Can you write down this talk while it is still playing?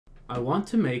I want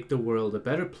to make the world a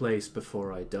better place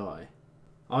before I die.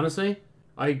 Honestly,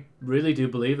 I really do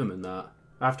believe him in that.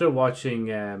 After watching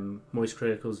Moist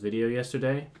Critical's video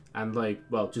yesterday, and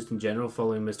just in general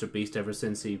following Mr. Beast ever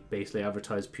since he basically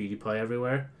advertised PewDiePie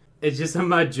everywhere, it's just a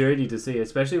mad journey to see,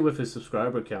 especially with his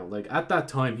subscriber count. Like, at that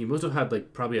time, he must have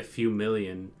had probably a few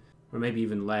million, or maybe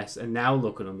even less, and now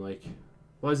look at him,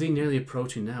 what is he nearly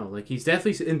approaching now? He's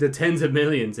definitely in the tens of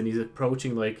millions, and he's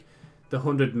approaching the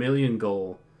 100 million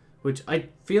goal, which I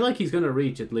feel like he's going to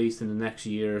reach at least in the next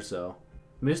year or so.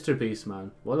 Mr. Beast, man,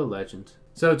 what a legend.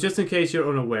 So, just in case you're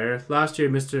unaware, last year,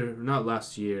 not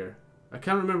last year, I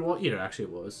can't remember what year actually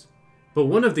it was, but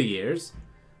one of the years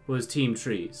was Team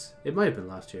Trees. It might have been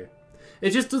last year.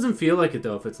 It just doesn't feel like it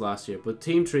though if it's last year, but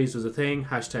Team Trees was a thing,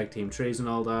 hashtag Team Trees and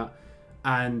all that,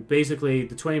 and basically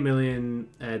the $20 million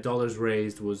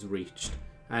raised was reached.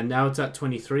 And now it's at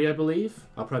 23, I believe.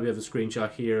 I'll probably have a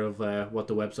screenshot here of what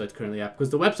the website's currently at, because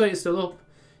the website is still up.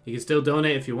 You can still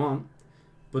donate if you want,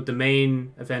 but the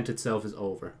main event itself is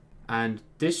over. And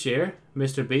this year,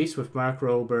 Mr. Beast with Mark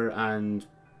Rober and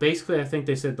basically I think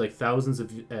they said thousands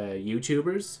of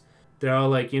YouTubers, they're all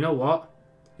like, you know what?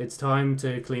 It's time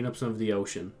to clean up some of the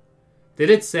ocean. They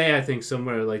did say, I think,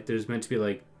 somewhere there's meant to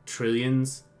be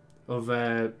trillions of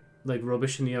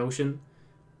rubbish in the ocean.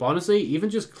 But honestly,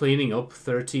 even just cleaning up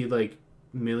 30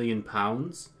 million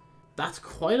pounds, that's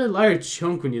quite a large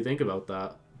chunk when you think about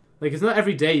that. It's not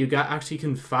every day you actually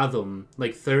can fathom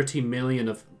 30 million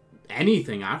of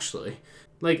anything actually.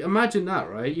 Imagine that,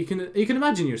 right? You can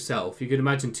imagine yourself. You can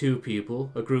imagine two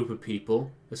people, a group of people,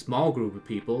 a small group of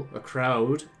people, a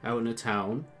crowd out in a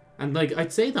town. And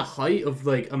I'd say the height of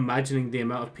imagining the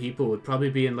amount of people would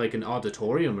probably be in an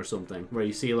auditorium or something, where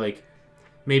you see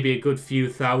maybe a good few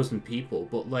thousand people,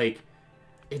 but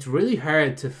it's really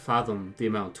hard to fathom the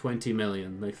amount. 20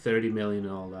 million, 30 million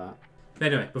and all that.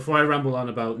 Anyway, before I ramble on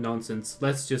about nonsense,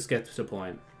 let's just get to the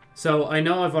point. So, I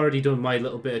know I've already done my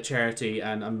little bit of charity,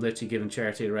 and I'm literally giving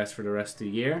charity a rest for the rest of the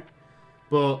year.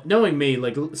 But, knowing me,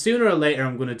 sooner or later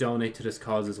I'm going to donate to this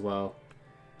cause as well.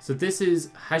 So this is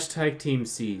hashtag Team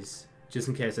Seas, just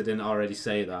in case I didn't already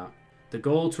say that. The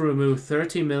goal to remove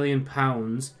 30 million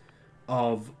pounds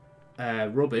of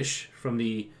rubbish from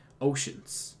the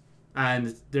oceans.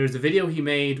 And there's a video he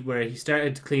made where he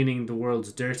started cleaning the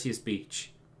world's dirtiest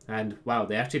beach. And wow,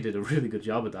 they actually did a really good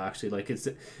job at that actually. It's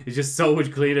just so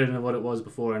much cleaner than what it was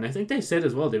before. And I think they said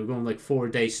as well they were going 4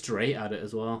 days straight at it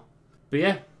as well. But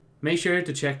yeah, make sure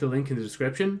to check the link in the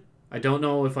description. I don't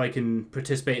know if I can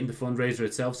participate in the fundraiser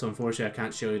itself, so unfortunately I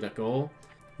can't show you that goal.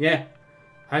 Yeah,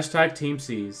 hashtag Team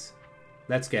Seas.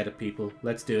 Let's get it, people.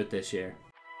 Let's do it this year.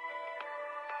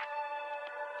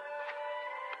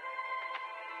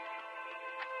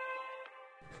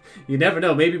 You never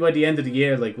know, maybe by the end of the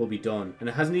year, we'll be done. And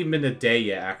it hasn't even been a day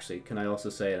yet, actually, can I also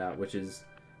say that, which is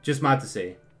just mad to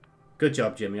see. Good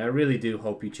job, Jimmy. I really do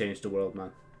hope you change the world,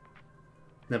 man.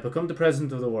 Now become the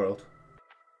president of the world.